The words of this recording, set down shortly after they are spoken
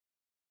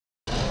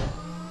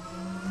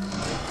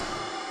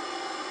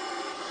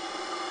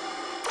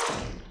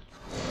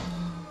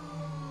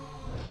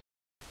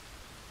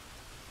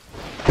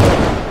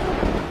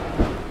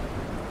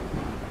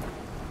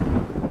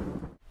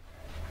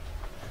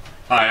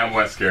Hi, I'm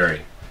Wes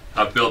Gary.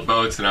 I've built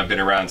boats and I've been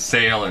around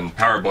sail and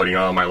powerboating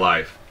all my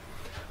life.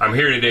 I'm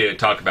here today to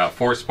talk about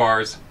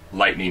Forespar's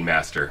Lightning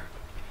Master.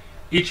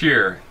 Each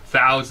year,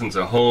 thousands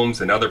of homes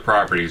and other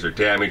properties are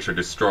damaged or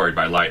destroyed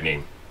by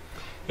lightning.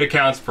 It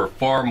accounts for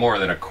far more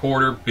than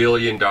 $250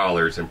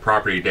 million in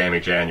property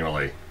damage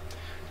annually.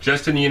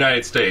 Just in the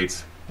United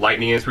States,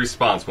 lightning is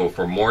responsible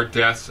for more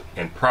deaths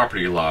and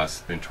property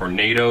loss than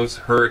tornadoes,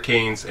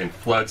 hurricanes, and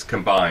floods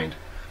combined.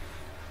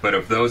 But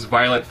of those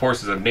violent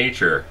forces of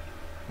nature,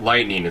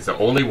 lightning is the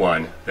only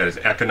one that is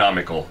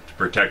economical to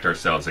protect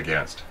ourselves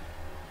against.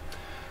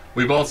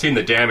 We've all seen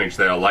the damage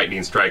that a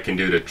lightning strike can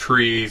do to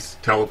trees,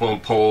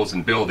 telephone poles,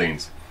 and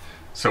buildings.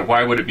 So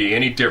why would it be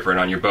any different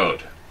on your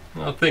boat?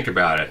 Well, think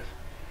about it.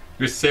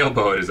 Your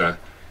sailboat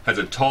has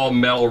a tall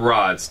metal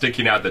rod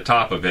sticking out the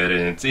top of it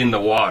and it's in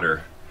the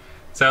water.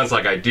 Sounds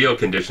like ideal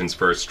conditions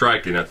for a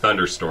strike in a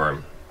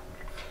thunderstorm.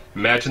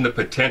 Imagine the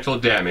potential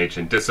damage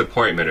and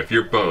disappointment if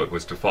your boat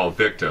was to fall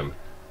victim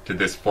to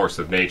this force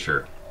of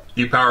nature.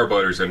 You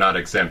powerboaters are not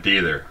exempt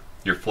either.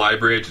 Your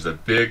flybridge is a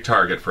big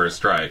target for a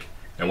strike,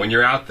 and when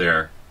you're out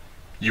there,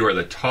 you are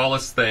the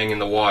tallest thing in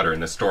the water in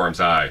the storm's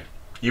eye,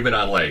 even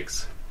on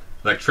lakes.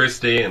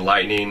 Electricity and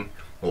lightning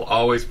will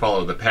always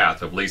follow the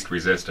path of least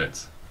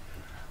resistance.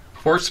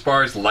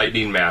 Forespar's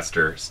Lightning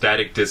Master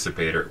static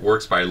dissipator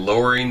works by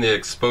lowering the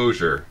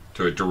exposure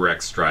to a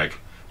direct strike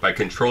by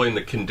controlling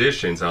the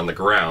conditions on the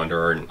ground,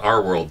 or in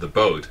our world, the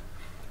boat,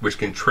 which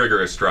can trigger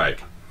a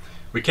strike.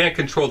 We can't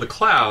control the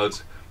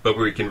clouds, but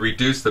we can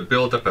reduce the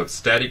buildup of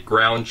static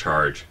ground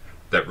charge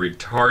that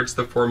retards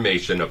the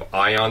formation of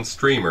ion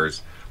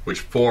streamers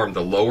which form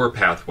the lower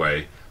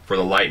pathway for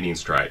the lightning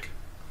strike.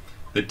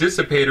 The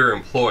dissipator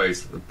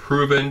employs the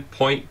proven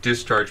point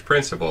discharge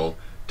principle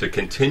to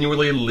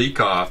continually leak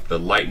off the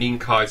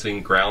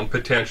lightning-causing ground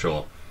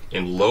potential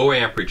in low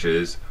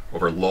amperages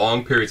over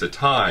long periods of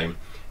time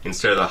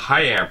instead of the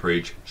high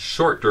amperage,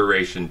 short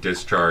duration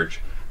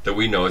discharge that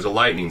we know as a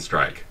lightning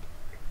strike.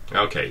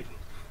 Okay,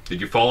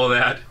 did you follow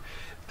that?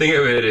 Think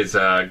of it as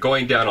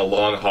going down a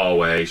long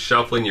hallway,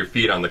 shuffling your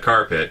feet on the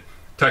carpet,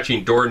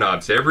 touching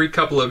doorknobs every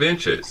couple of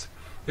inches.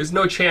 There's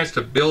no chance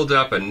to build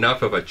up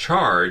enough of a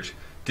charge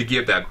to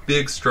give that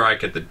big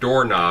strike at the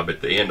doorknob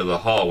at the end of the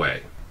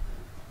hallway.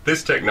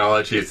 This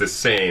technology is the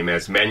same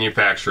as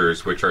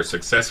manufacturers which are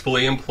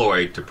successfully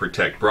employed to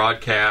protect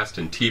broadcast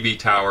and TV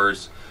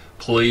towers,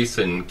 police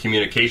and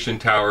communication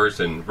towers,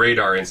 and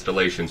radar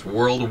installations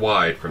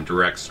worldwide from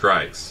direct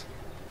strikes.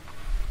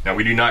 Now,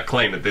 we do not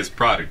claim that this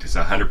product is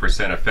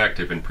 100%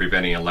 effective in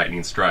preventing a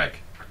lightning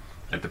strike.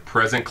 At the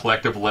present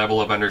collective level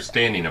of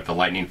understanding of the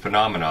lightning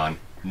phenomenon,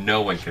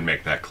 no one can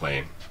make that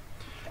claim.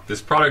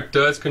 This product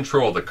does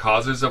control the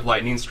causes of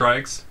lightning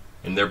strikes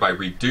and thereby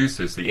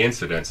reduces the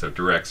incidence of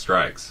direct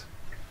strikes.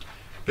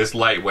 This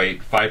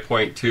lightweight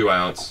 5.2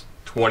 ounce,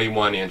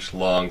 21 inch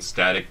long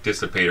static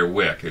dissipator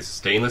wick is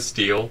stainless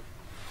steel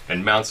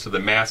and mounts to the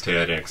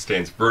masthead and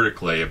extends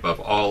vertically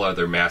above all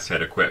other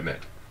masthead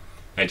equipment.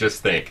 And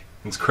just think,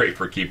 it's great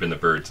for keeping the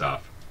birds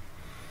off.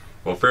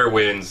 Well, fair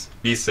winds,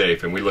 be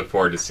safe, and we look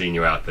forward to seeing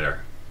you out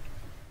there.